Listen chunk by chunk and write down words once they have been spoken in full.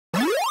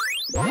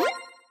Hey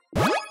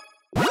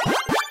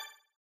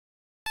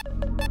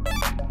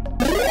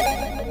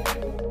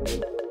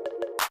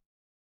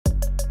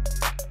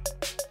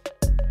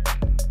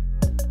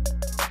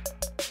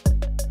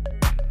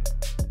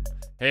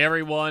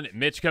everyone,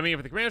 Mitch coming in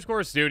from the Commander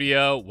Score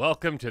Studio.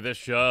 Welcome to the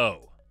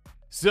show.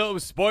 So,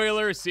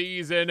 spoiler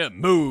season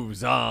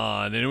moves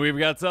on, and we've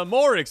got some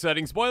more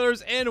exciting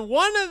spoilers, and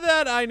one of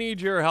that I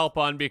need your help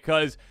on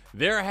because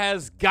there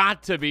has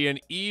got to be an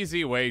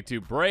easy way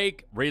to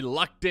break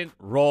Reluctant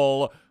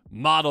Roll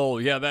Model.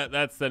 Yeah,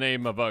 that's the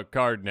name of a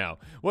card now.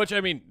 Which,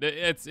 I mean,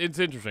 it's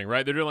interesting,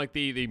 right? They're doing like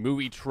the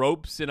movie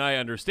tropes, and I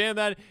understand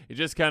that. It's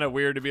just kind of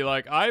weird to be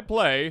like, I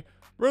play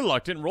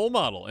Reluctant Role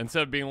Model,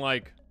 instead of being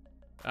like,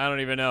 I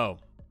don't even know.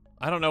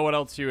 I don't know what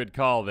else you would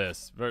call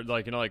this.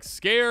 Like, you know, like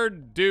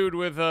scared dude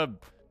with a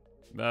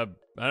I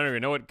don't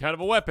even know what kind of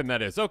a weapon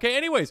that is. Okay,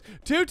 anyways,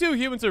 2/2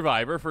 Human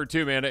Survivor for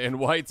 2 mana and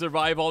white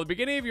survival at the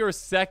beginning of your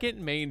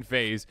second main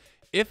phase.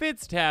 If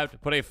it's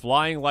tapped, put a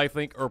flying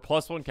lifelink or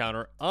 +1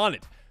 counter on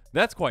it.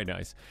 That's quite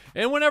nice.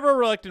 And whenever a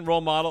Reluctant Role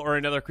Model or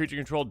another creature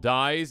control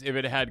dies, if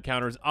it had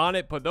counters on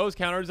it, put those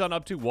counters on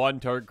up to 1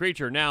 target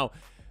creature. Now,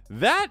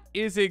 that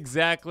is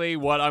exactly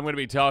what I'm going to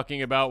be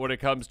talking about when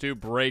it comes to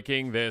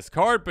breaking this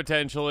card,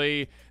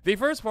 potentially. The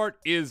first part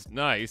is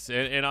nice,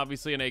 and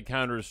obviously in a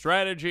counter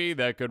strategy,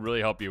 that could really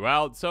help you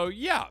out. So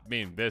yeah, I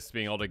mean, this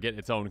being able to get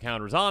its own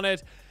counters on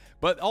it.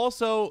 But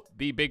also,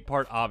 the big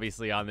part,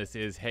 obviously, on this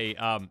is, hey,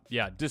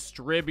 yeah,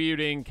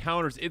 distributing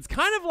counters. It's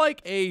kind of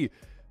like a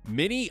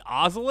mini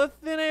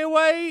Ozolith in a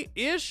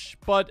way-ish,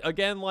 but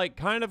again, like,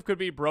 kind of could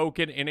be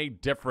broken in a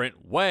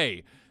different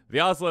way. The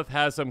Ozolith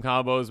has some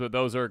combos, but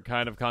those are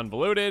kind of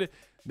convoluted.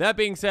 That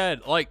being said,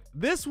 like,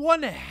 this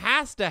one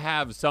has to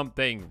have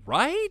something,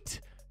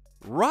 right?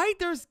 Right?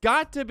 There's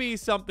got to be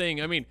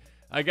something. I mean,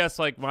 I guess,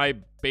 like, my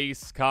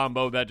base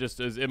combo that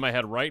just is in my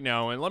head right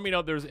now, and let me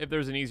know if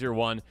there's an easier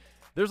one.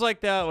 There's,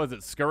 like, that, was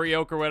it Scurry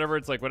Oak or whatever?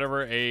 It's like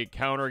whenever a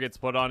counter gets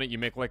put on it, you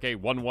make, like, a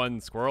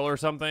 1/1 squirrel or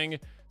something.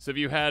 So if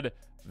you had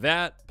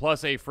that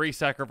plus a free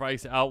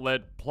sacrifice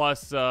outlet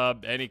plus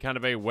any kind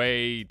of a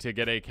way to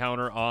get a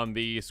counter on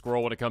the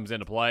squirrel when it comes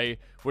into play,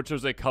 which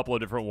there's a couple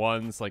of different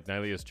ones, like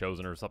Nylea's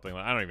Chosen or something.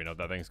 I don't even know what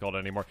that thing's called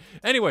anymore.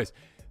 Anyways,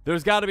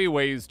 there's got to be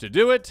ways to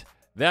do it.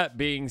 That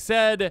being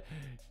said,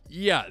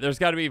 yeah, there's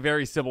got to be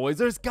very simple ways.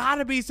 There's got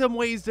to be some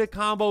ways to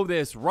combo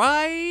this,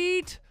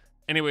 right?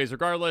 Anyways,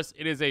 regardless,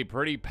 it is a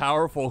pretty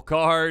powerful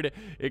card.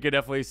 It could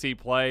definitely see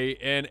play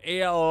in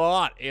a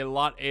lot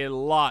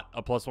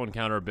of +1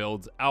 counter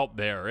builds out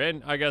there.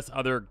 And I guess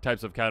other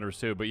types of counters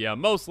too. But yeah,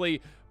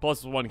 mostly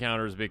 +1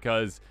 counters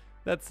because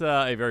that's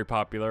a very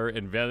popular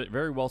and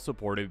very well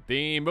supported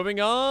theme. Moving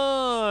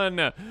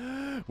on,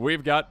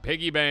 we've got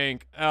Piggy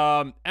Bank.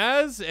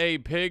 As a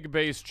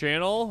pig-based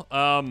channel,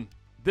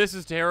 this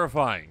is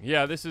terrifying.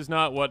 Yeah, this is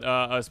not what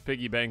us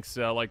piggy banks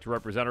like to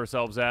represent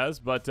ourselves as,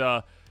 but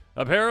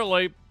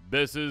apparently,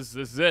 this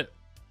is it.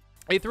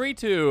 A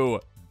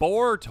 3/2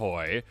 boar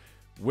toy.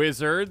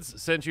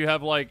 Wizards, since you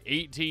have like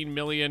 18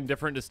 million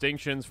different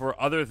distinctions for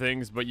other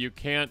things, but you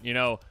can't, you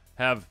know,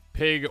 have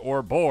pig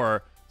or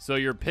boar, so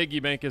your piggy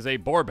bank is a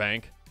boar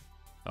bank.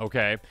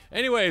 Okay.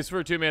 Anyways,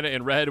 for 2 mana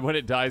in red, when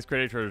it dies,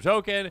 create a treasure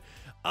token.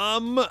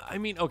 I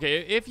mean,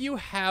 okay, if you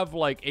have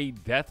like a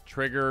death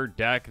trigger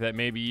deck that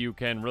maybe you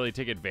can really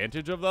take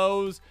advantage of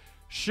those,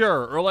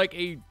 sure. Or like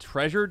a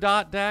treasure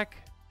dot deck.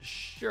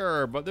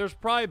 Sure, but there's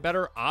probably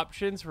better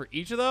options for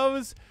each of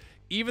those,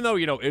 even though,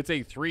 you know, it's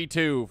a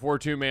 3/2 for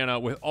 2 mana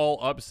with all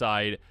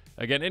upside.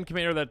 Again, in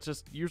Commander, that's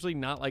just usually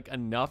not, like,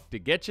 enough to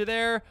get you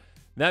there.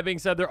 That being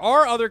said, there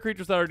are other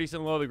creatures that are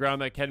decent low to the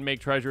ground that can make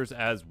treasures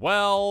as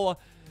well.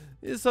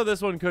 So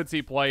this one could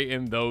see play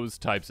in those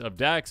types of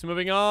decks.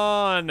 Moving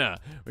on,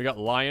 we got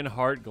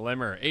Lionheart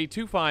Glimmer, a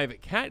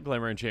 2/5 Cat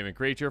Glimmer enchantment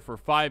creature for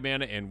 5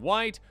 mana in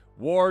white.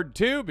 Ward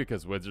 2,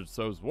 because Wizards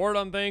throws ward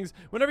on things.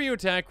 Whenever you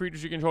attack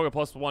creatures, you control a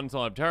 +1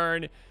 until end of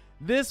turn.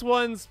 This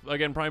one's,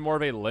 again, probably more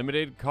of a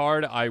limited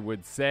card, I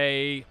would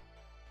say.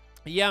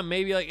 Yeah,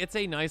 maybe, like, it's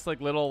a nice,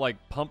 like, little, like,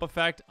 pump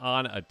effect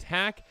on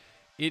attack.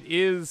 It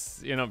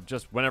is, you know,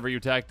 just whenever you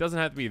attack. Doesn't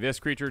have to be this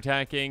creature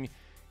attacking.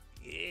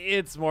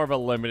 It's more of a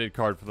limited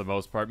card for the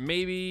most part.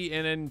 Maybe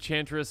an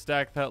Enchantress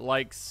deck that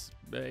likes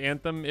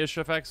Anthem-ish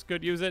effects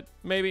could use it,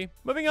 maybe.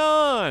 Moving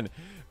on!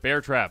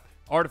 Bear Trap.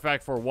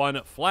 Artifact for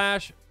 1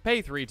 flash.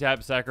 Pay 3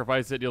 tap,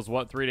 sacrifice it, deals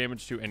 3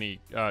 damage to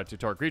any to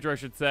target creature, I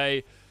should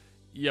say.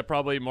 Yeah,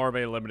 probably more of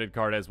a limited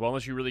card as well,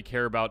 unless you really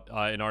care about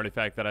an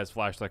artifact that has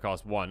flash that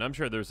costs 1. I'm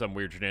sure there's some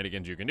weird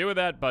shenanigans you can do with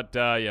that, but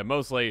yeah,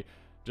 mostly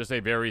just a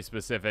very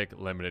specific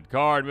limited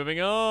card.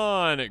 Moving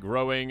on,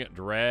 Growing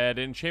Dread,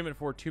 enchantment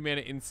for 2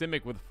 mana in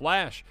Simic with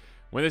flash.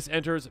 When this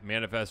enters,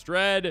 Manifest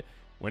Dread.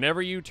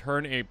 Whenever you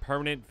turn a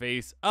permanent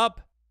face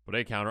up, put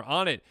a counter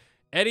on it.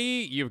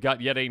 Eddie, you've got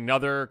yet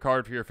another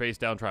card for your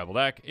face-down tribal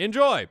deck.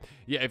 Enjoy!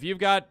 Yeah, if you've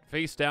got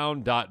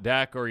face-down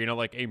deck, or, you know,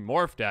 like a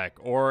morph deck,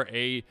 or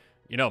a,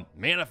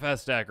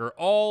 manifest deck or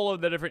all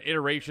of the different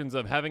iterations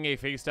of having a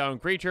face down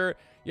creature,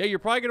 yeah, you're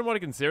probably going to want to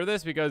consider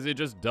this because it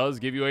just does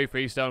give you a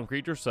face down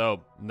creature,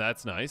 so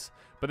that's nice.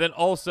 But then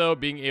also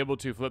being able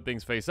to flip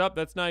things face up,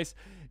 that's nice.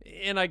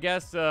 And I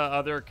guess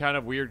other kind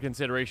of weird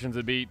considerations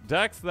would be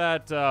decks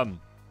that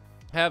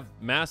have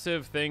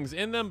massive things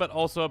in them, but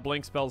also have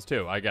blink spells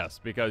too, I guess,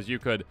 because you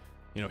could,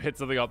 hit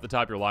something off the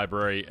top of your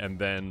library and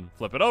then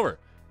flip it over.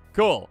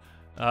 Cool.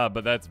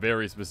 But that's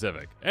very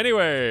specific.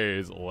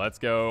 Anyways, let's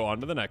go on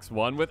to the next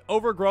one with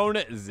Overgrown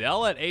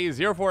Zealot, a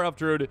 0/4 Elf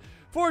Druid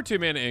for 2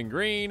 mana in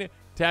green.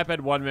 Tap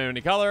at 1 mana of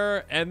any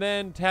color, and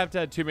then tap to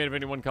add 2 mana of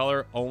any one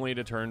color, only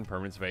to turn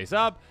permanents face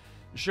up.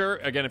 Sure,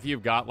 again, if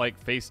you've got like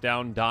face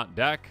down dot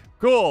deck,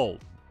 cool.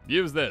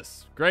 Use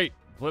this. Great.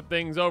 Flip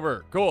things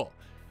over. Cool.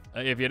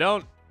 If you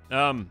don't,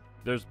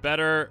 there's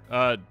better,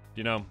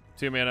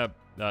 2 mana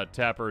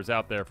tappers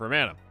out there for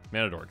mana.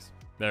 Mana dorks.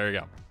 There you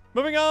go.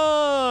 Moving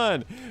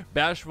on!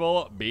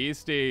 Bashful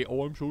Beastie.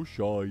 Oh, I'm so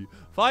shy.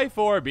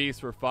 5/4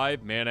 Beast for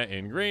 5 mana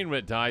in green. When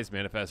it dies,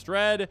 manifest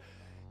red.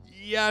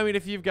 Yeah, I mean,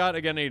 if you've got,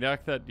 again, a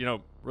deck that,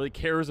 really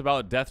cares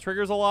about death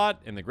triggers a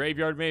lot, in the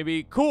graveyard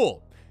maybe,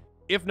 cool.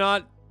 If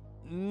not,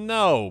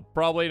 no,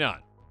 probably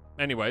not.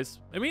 Anyways,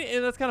 I mean,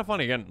 and that's kind of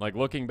funny, again, like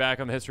looking back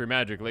on the history of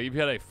Magic. Like, you've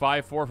got a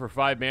 5/4 for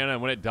 5 mana,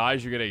 and when it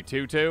dies, you get a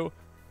 2/2.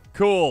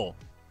 Cool.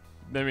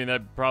 I mean,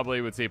 that probably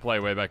would see play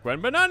way back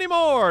when, but not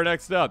anymore.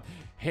 Next up,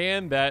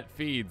 Hand That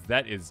Feeds.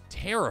 That is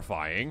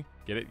terrifying.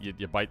 Get it?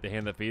 You bite the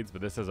hand that feeds,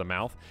 but this has a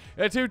mouth.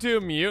 A 2/2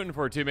 mutant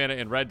for 2 mana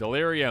in red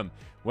Delirium.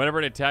 Whenever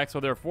it attacks,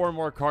 well, there are 4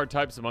 more card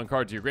types among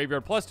cards to your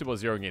graveyard, plus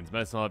 2/0 gains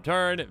medicine on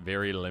turn.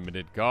 Very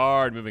limited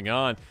card. Moving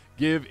on.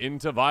 Give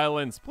Into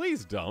Violence.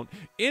 Please don't.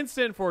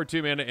 Instant for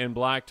 2 mana in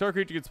black. Target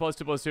creature gets plus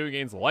 2/2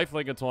 gains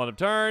lifelink until end of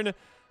turn.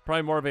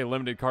 Probably more of a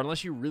limited card,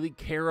 unless you really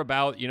care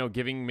about,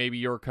 giving maybe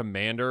your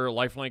commander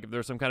lifelink. If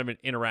there's some kind of an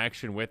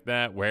interaction with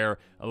that where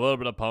a little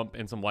bit of pump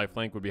and some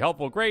lifelink would be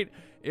helpful, great.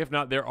 If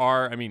not, there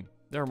are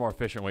more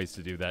efficient ways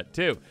to do that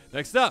too.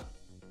 Next up,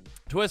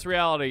 Twist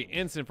Reality.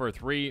 Instant for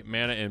 3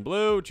 mana in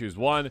blue. Choose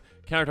 1.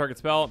 Counter target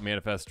spell.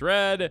 Manifest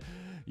red.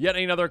 Yet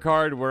another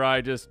card where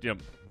I just,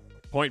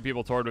 point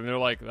people toward them. They're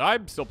like,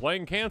 I'm still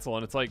playing Cancel.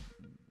 And it's like,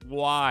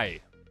 why?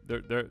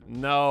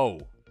 No.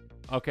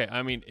 Okay,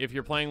 I mean, if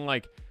you're playing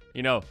like,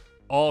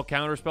 all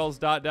counterspells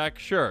deck,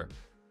 sure,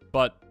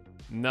 but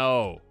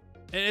no.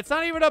 And it's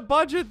not even a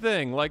budget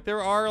thing. Like, there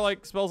are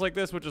like spells like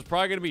this, which is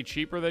probably going to be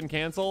cheaper than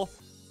Cancel.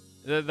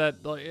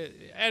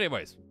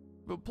 Anyways,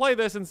 play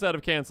this instead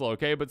of Cancel,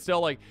 okay? But still,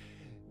 like,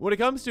 when it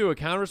comes to a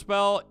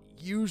counterspell,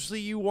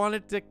 usually you want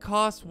it to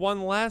cost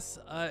 1 less,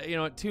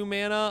 at 2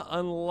 mana,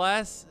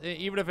 unless,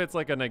 even if it's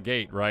like a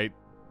negate, right?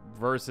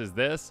 Versus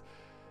this.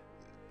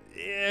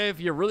 If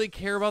you really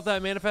care about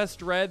that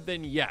manifest red,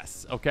 then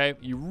yes, okay?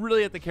 You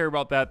really have to care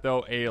about that,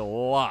 though, a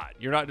lot.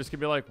 You're not just going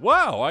to be like,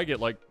 wow, I get,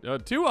 like,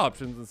 2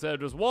 options instead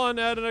of just 1,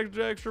 add an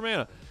extra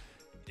mana.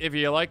 If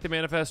you like the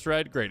manifest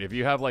red, great. If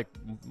you have, like,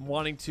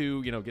 wanting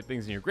to, get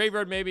things in your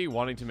graveyard, maybe,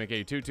 wanting to make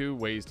a 2/2,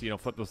 ways to,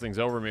 flip those things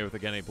over, maybe with,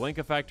 again, a blink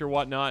effect or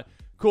whatnot,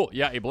 cool.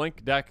 Yeah, a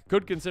blink deck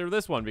could consider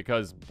this one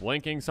because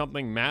blinking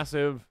something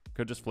massive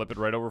could just flip it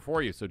right over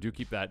for you, so do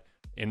keep that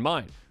in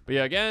mind. But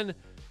yeah, again,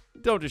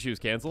 don't just use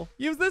Cancel.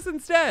 Use this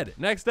instead.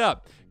 Next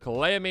up,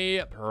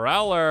 Clammy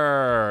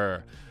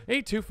Prowler.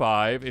 A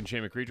 2/5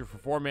 enchantment creature for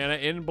 4 mana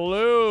in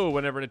blue.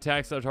 Whenever it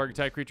attacks, the target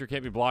type creature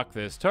can't be blocked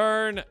this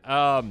turn.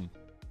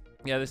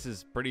 Yeah, this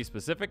is pretty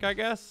specific, I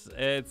guess.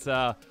 It's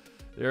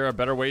there are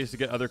better ways to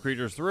get other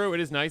creatures through. It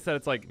is nice that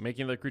it's like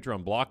making the creature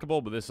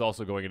unblockable, but this is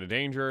also going into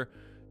danger.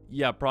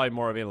 Yeah, probably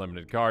more of a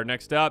limited card.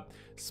 Next up,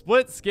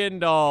 Split Skin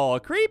Doll.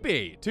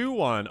 Creepy.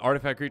 2/1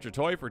 artifact creature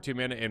toy for 2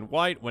 mana in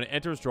white. When it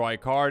enters, draw a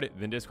card,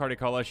 then discard a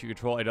card unless you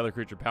control another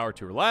creature power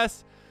 2 or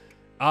less.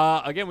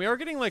 Again, we are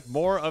getting like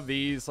more of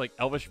these like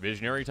Elvish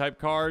Visionary type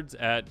cards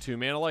at 2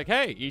 mana. Like,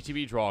 hey,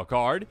 ETB, draw a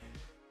card.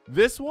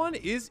 This one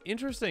is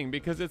interesting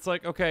because it's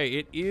like, okay,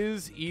 it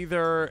is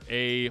either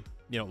a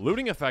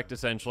looting effect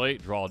essentially,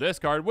 draw a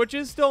discard, which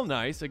is still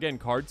nice. Again,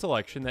 card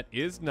selection, that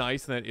is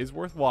nice and that is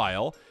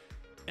worthwhile.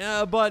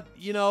 But,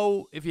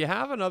 if you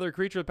have another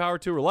creature with power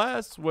 2 or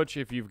less, which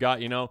if you've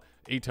got,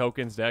 a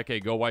tokens deck, a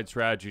go wide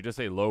strategy, just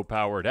a low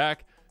power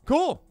deck,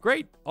 cool,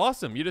 great,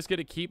 awesome. You just get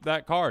to keep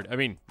that card. I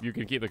mean, you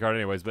can keep the card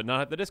anyways, but not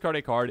have to discard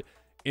a card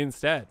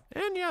instead.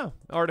 And yeah,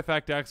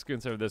 artifact decks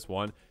consider this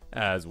one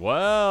as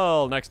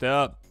well. Next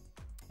up,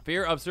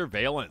 Fear of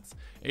Surveillance.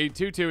 A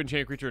 2/2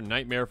 enchant creature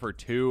nightmare for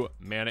 2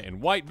 mana in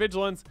white.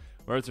 Vigilance.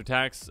 Where it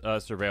attacks,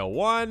 surveil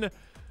 1.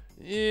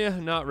 Yeah,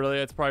 not really.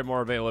 It's probably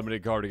more of a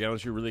limited card again,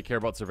 unless you really care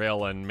about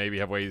Surveil and maybe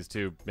have ways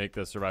to make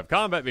this survive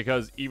combat,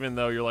 because even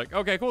though you're like,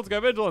 okay, cool, it's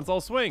got Vigilance,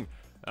 I'll swing.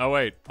 Oh,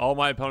 wait, all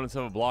my opponents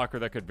have a blocker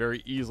that could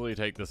very easily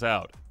take this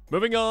out.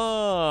 Moving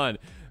on.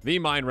 the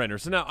Mind Render.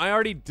 So now, I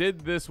already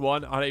did this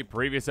one on a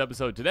previous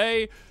episode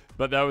today,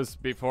 but that was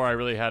before I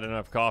really had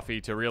enough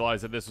coffee to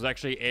realize that this was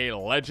actually a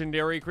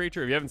legendary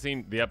creature. If you haven't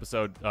seen the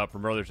episode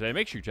from earlier today,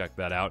 make sure you check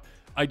that out.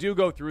 I do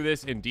go through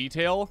this in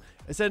detail,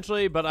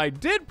 essentially, but I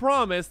did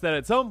promise that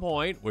at some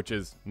point, which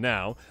is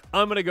now,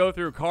 I'm going to go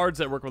through cards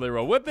that work really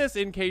well with this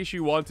in case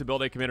you want to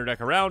build a commander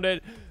deck around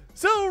it.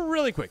 So,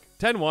 really quick,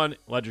 10-1,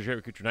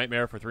 legendary creature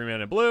Nightmare for 3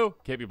 mana and blue,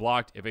 can't be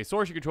blocked. If a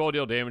source you control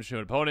deal damage to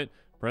an opponent,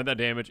 prevent that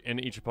damage,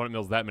 and each opponent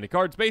mills that many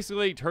cards.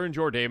 Basically, turns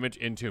your damage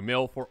into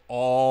mill for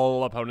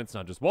all opponents,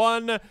 not just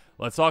one.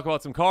 Let's talk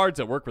about some cards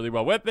that work really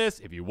well with this.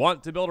 If you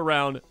want to build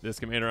around this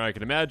commander, I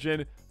can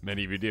imagine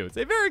many of you do. It's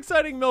a very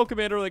exciting mill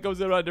commander that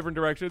goes in a different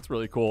direction. It's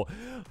really cool.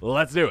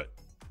 Let's do it.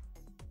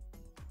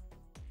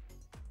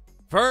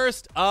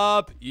 First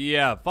up,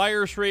 yeah,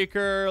 Fire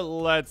Shrieker.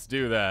 Let's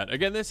do that.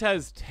 Again, this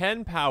has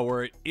 10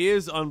 power. It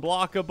is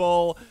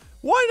unblockable.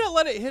 Why not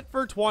let it hit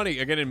for 20?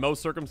 Again, in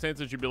most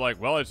circumstances, you'd be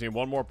like, well, I just need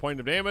one more point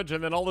of damage,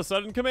 and then all of a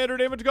sudden, commander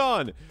damage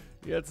gone.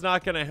 Yeah, it's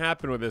not going to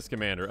happen with this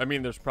commander. I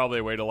mean, there's probably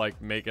a way to,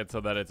 like, make it so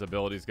that its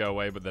abilities go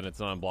away, but then it's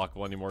not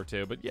unblockable anymore,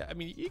 too. But, yeah, I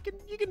mean, you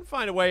can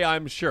find a way,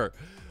 I'm sure.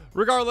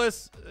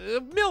 Regardless,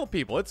 mill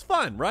people. It's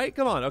fun, right?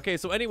 Come on. Okay,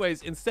 so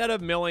anyways, instead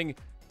of milling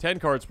 10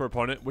 cards per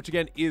opponent, which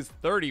again is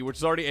 30, which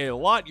is already a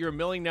lot, you're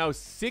milling now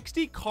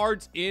 60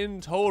 cards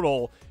in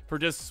total for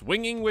just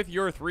swinging with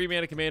your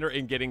 3-mana commander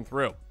and getting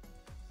through.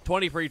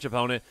 20 for each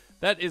opponent.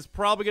 That is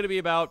probably going to be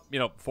about,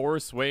 4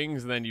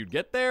 swings, and then you'd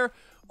get there.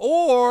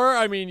 Or,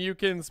 I mean, you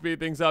can speed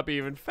things up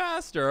even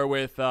faster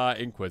with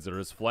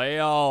Inquisitor's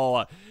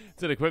Flail.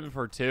 It's an equipment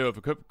for 2. If a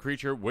equipped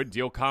creature would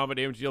deal combat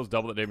damage, deals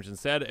double that damage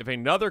instead. If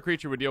another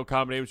creature would deal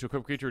combat damage to a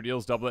equipped creature,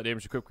 deals double that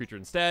damage to a equipped creature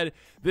instead.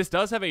 This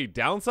does have a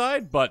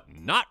downside, but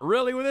not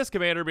really with this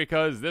commander,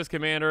 because this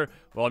commander,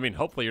 well, I mean,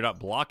 hopefully you're not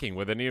blocking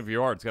with any of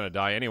your art. It's going to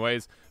die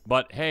anyways.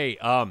 But hey,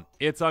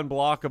 it's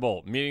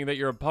unblockable, meaning that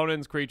your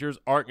opponent's creatures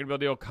aren't going to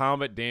be able to deal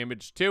combat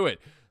damage to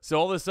it. So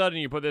all of a sudden,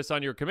 you put this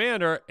on your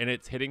commander, and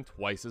it's hitting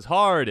twice as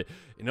hard.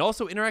 And it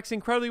also interacts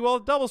incredibly well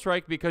with Double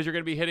Strike, because you're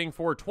going to be hitting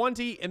for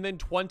 20 and then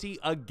 20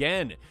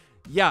 again.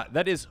 Yeah,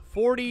 that is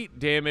 40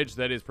 damage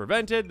that is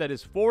prevented. That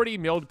is 40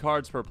 milled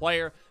cards per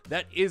player.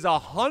 That is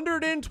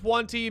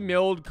 120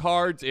 milled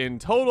cards in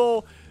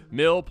total.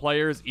 Mill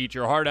players, eat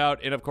your heart out.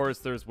 And of course,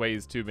 there's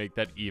ways to make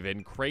that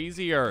even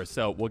crazier.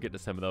 So we'll get to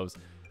some of those.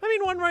 I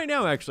mean, one right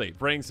now, actually.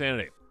 Bring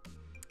Sanity.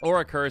 Or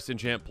a cursed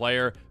enchant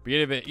player.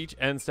 Beginning of each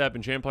end step,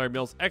 enchant player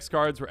mills X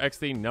cards for X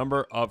the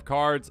number of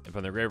cards if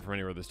on their grave from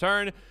anywhere this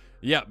turn.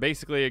 Yeah,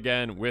 basically,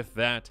 again, with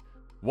that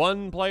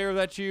one player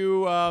that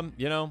you,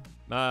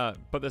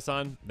 put this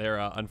on, they're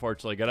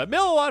unfortunately going to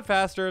mill a lot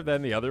faster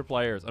than the other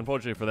players.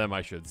 Unfortunately for them,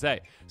 I should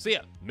say. So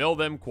yeah, mill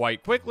them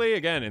quite quickly.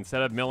 Again,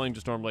 instead of milling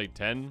just normally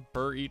 10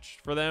 per each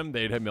for them,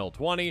 they'd have milled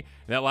 20. In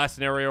that last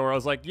scenario where I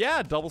was like,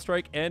 yeah, double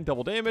strike and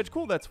double damage.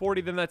 Cool, that's 40,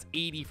 then that's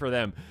 80 for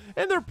them.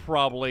 And they're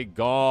probably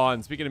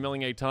gone. Speaking of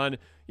milling a ton,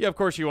 yeah, of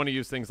course, you want to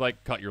use things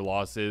like cut your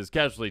losses,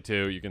 casualty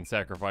 2. You can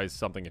sacrifice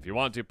something if you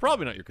want to.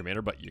 Probably not your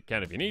commander, but you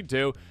can if you need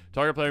to.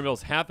 Target player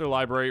mills half their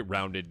library,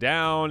 rounded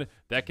down.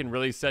 That can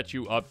really set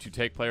you up to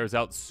take players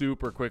out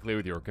super quickly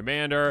with your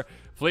commander.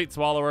 Fleet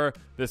Swallower.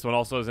 This one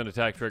also is an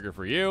attack trigger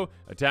for you.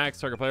 Attacks,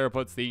 target player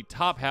puts the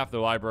top half of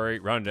their library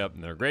rounded up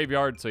in their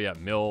graveyard. So yeah,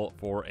 mill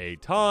for a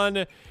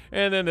ton.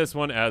 And then this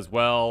one as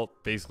well.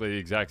 Basically the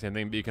exact same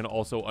thing, but you can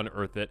also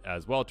unearth it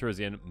as well.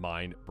 Terzian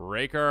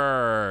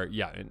Mindbreaker.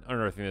 Yeah, and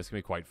unearthing this can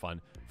be quite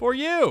fun for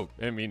you.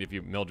 I mean, if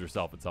you milled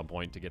yourself at some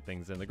point to get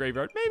things in the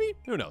graveyard, maybe.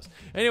 Who knows?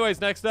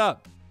 Anyways, next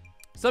up.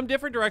 Some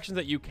different directions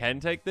that you can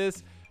take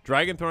this.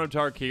 Dragon Throne of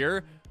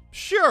Tarkir.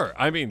 Sure,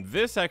 I mean,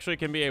 this actually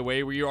can be a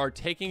way where you are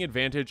taking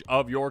advantage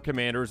of your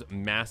commander's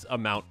mass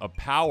amount of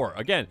power.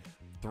 Again,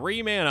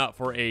 3 mana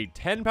for a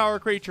 10 power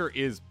creature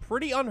is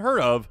pretty unheard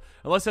of,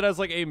 unless it has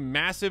like a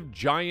massive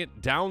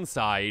giant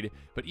downside.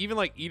 But even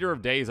like Eater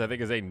of Days, I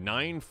think, is a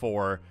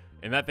 9/4,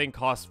 and that thing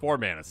costs 4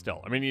 mana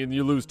still. I mean,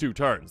 you lose 2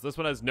 turns. This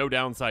one has no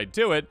downside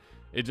to it.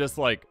 It just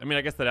like, I mean,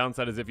 I guess the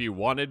downside is if you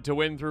wanted to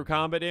win through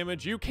combat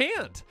damage, you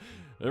can't.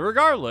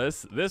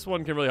 Regardless, this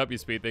one can really help you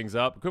speed things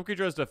up. Equip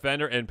creature as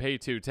defender and pay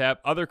 2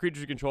 tap. Other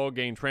creatures you control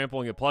gain trample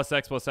and get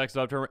 +X/+X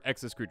to turn X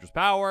this creature's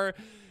power.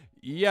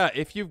 Yeah,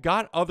 if you've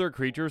got other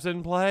creatures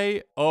in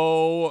play,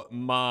 oh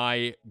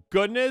my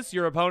goodness,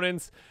 your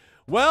opponents,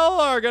 well,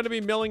 are going to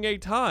be milling a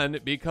ton,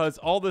 because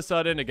all of a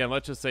sudden, again,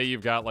 let's just say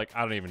you've got like,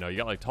 I don't even know, you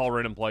got like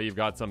Talrin in play, you've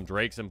got some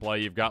Drakes in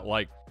play, you've got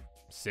like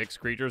 6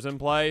 creatures in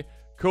play.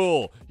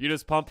 Cool. You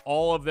just pump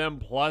all of them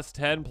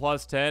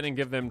 +10/+10 and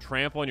give them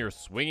trample, and you're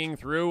swinging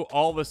through.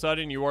 All of a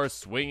sudden, you are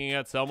swinging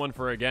at someone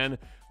for, again,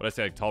 what I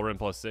say, like Talrin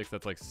 +6,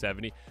 that's like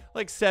 70.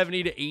 Like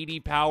 70 to 80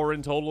 power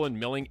in total and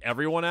milling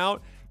everyone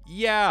out.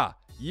 Yeah,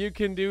 you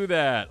can do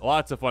that.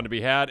 Lots of fun to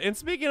be had. And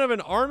speaking of an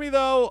army,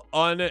 though,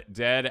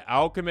 Undead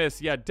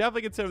Alchemist. Yeah,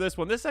 definitely consider this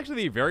one. This is actually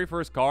the very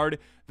first card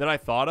that I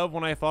thought of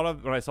when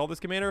I saw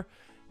this commander.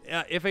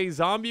 If a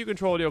zombie you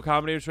control deal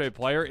combat damage to a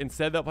player,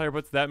 instead that player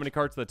puts that many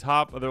cards to the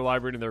top of their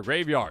library in their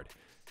graveyard.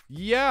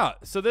 Yeah,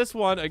 so this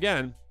one,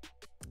 again,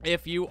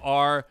 if you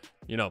are,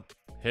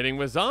 hitting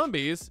with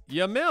zombies,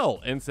 you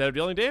mill instead of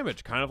dealing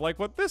damage, kind of like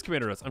what this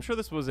commander does. I'm sure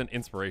this was an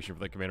inspiration for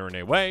the commander in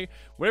a way.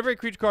 Whenever a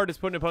creature card is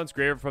put in an opponent's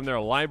graveyard from their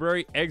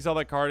library, exile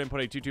that card and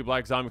put a 2/2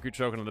 black zombie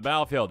creature token on the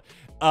battlefield.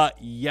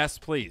 Yes,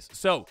 please.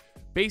 So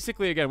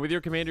basically, again, with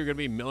your commander, you're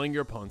going to be milling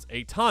your opponents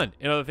a ton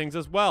and other things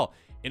as well.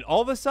 And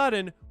all of a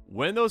sudden,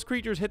 when those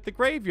creatures hit the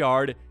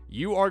graveyard,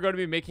 you are going to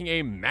be making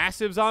a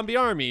massive zombie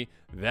army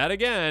that,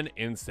 again,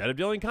 instead of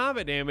dealing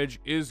combat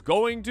damage, is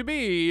going to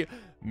be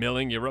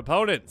milling your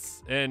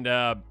opponents. And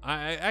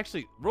I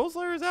actually, Rule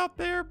Slayers out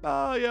there,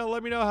 yeah,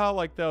 let me know how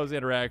like those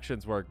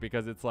interactions work,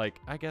 because it's like,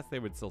 I guess they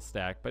would still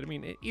stack, but I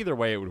mean, either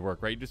way it would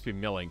work, right? You'd just be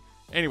milling.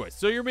 Anyway,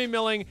 so you're be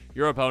milling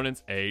your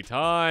opponents a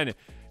ton.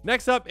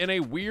 Next up, in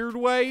a weird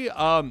way,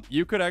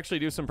 you could actually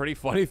do some pretty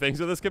funny things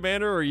with this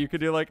commander, or you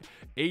could do like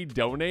a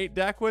donate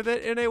deck with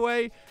it in a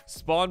way.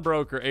 Spawn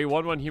Broker, a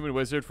 1/1 human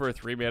wizard for a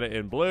 3 mana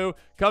in blue.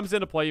 Comes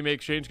into play, you may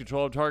exchange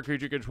control of target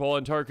creature control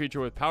and target creature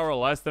with power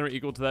less than or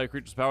equal to that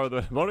creature's power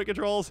that opponent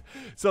controls.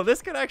 So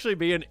this could actually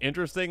be an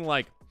interesting,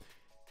 like,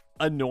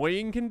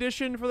 annoying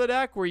condition for the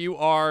deck where you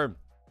are,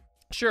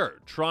 sure,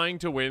 trying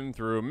to win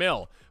through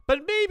mill,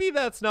 but maybe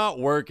that's not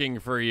working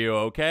for you,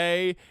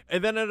 okay?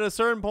 And then at a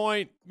certain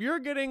point, you're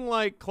getting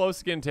like close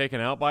to getting taken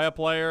out by a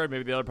player, and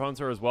maybe the other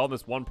opponents are as well.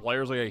 This one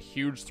player is like a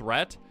huge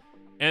threat,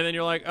 and then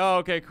you're like, oh,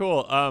 okay,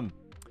 cool. I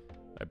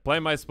play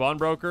my Spawn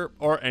Broker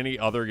or any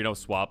other, you know,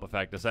 swap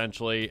effect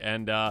essentially,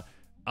 and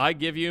I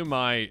give you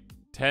my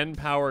 10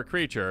 power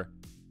creature,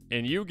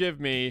 and you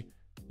give me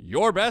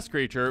your best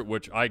creature,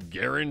 which I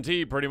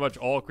guarantee pretty much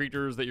all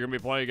creatures that you're going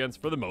to be playing against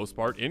for the most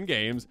part in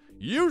games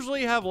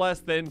usually have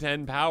less than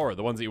 10 power,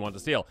 the ones that you want to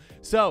steal.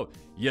 So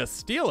you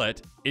steal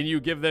it and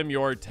you give them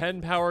your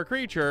 10 power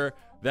creature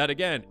that,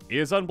 again,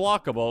 is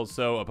unblockable,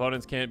 so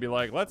opponents can't be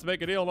like, let's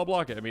make a deal and I'll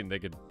block it. I mean, they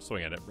could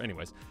swing at it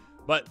anyways.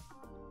 But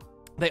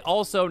they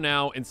also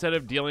now, instead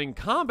of dealing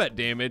combat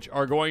damage,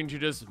 are going to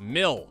just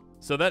mill.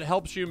 So that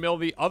helps you mill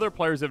the other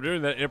players that are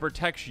doing that, and it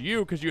protects you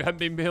because you haven't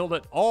been milled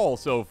at all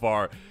so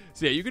far.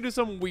 So yeah, you can do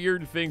some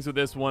weird things with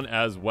this one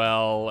as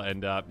well,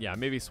 and yeah,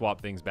 maybe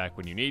swap things back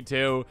when you need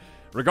to.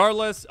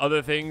 Regardless,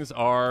 other things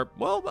are,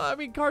 well, I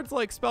mean, cards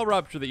like Spell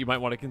Rupture that you might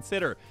want to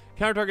consider.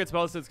 Counter target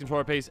spell stats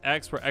controller pays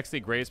X, where X the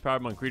greatest power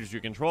among creatures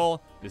you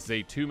control. This is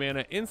a 2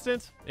 mana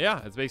instant.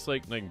 Yeah, it's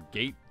basically like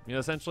gate, you know,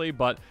 essentially,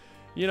 but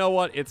you know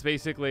what? It's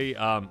basically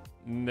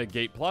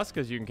negate plus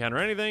because you can counter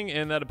anything,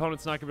 and that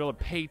opponent's not going to be able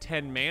to pay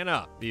 10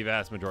 mana the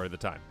vast majority of the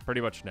time.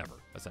 Pretty much never,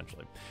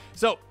 essentially.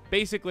 So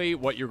basically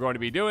what you're going to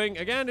be doing,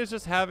 again, is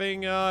just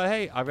having,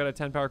 hey, I've got a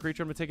 10 power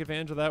creature. I'm going to take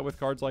advantage of that with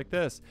cards like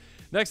this.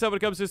 Next up, when it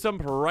comes to some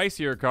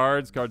pricier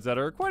cards that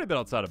are quite a bit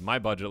outside of my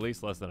budget, at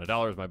least less than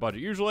 $1 is my budget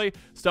usually.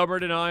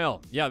 Stubborn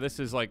Denial. Yeah, this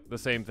is like the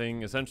same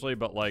thing, essentially,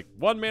 but like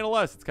 1 mana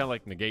less. It's kind of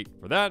like negate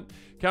for that.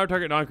 Counter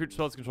target non-creature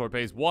spells controller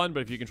pays 1, but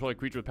if you control a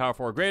creature with power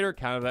 4 or greater,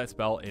 counter that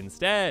spell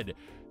instead.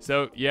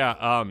 So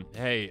yeah,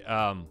 hey,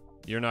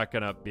 you're not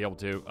gonna be able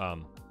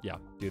to, yeah,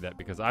 do that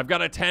because I've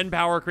got a 10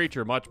 power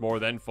creature, much more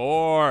than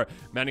 4.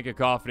 Manic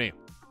Cacophony.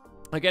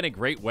 Again, a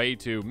great way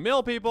to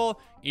mill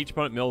people. Each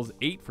opponent mills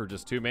 8 for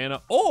just 2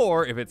 mana,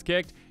 or if it's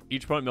kicked,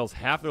 each opponent mills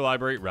half their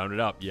library, rounded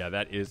up. Yeah,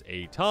 that is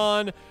a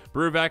ton.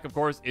 Brewvac, of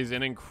course, is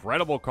an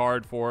incredible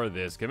card for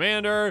this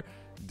commander.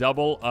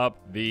 Double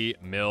up the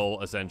mill,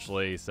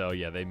 essentially. So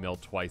yeah, they mill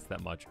twice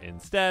that much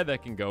instead.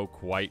 That can go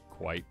quite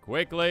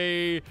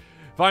quickly.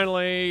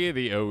 Finally,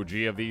 the OG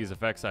of these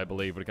effects, I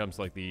believe, when it comes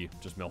to like the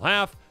just mill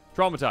half,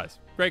 Traumatize.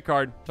 Great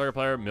card. Target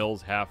player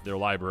mills half their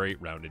library,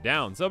 rounded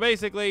down. So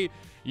basically,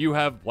 you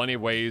have plenty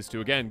of ways to,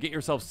 again, get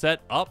yourself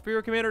set up for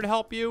your commander to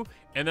help you,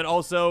 and then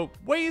also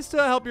ways to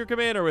help your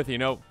commander with, you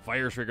know,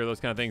 Fire Trigger, those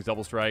kind of things,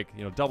 Double Strike,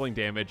 you know, doubling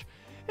damage,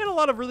 and a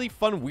lot of really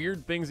fun,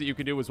 weird things that you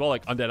can do as well,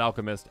 like Undead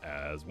Alchemist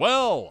as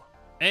well.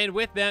 And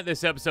with that,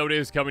 this episode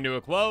is coming to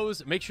a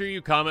close. Make sure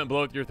you comment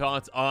below with your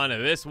thoughts on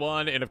this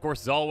one. And of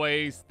course, as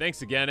always,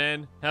 thanks again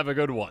and have a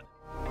good one.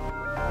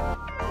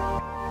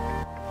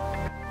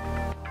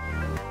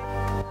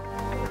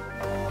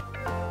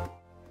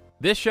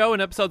 This show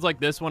and episodes like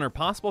this one are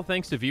possible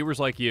thanks to viewers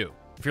like you.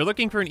 If you're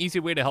looking for an easy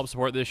way to help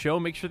support this show,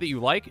 make sure that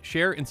you like,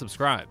 share, and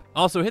subscribe.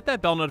 Also, hit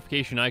that bell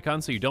notification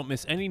icon so you don't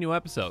miss any new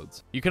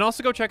episodes. You can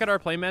also go check out our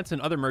playmats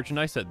and other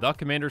merchandise at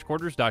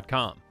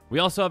thecommandersquarters.com. We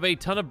also have a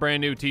ton of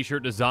brand new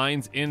t-shirt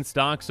designs in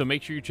stock, so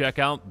make sure you check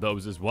out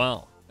those as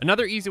well.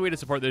 Another easy way to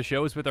support this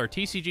show is with our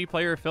TCG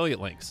Player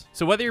affiliate links.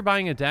 So whether you're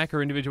buying a deck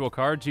or individual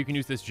cards, you can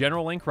use this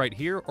general link right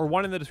here or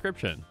one in the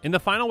description. And the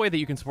final way that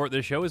you can support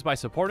this show is by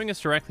supporting us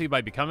directly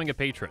by becoming a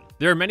patron.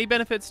 There are many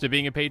benefits to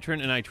being a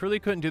patron, and I truly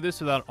couldn't do this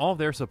without all of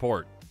their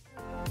support.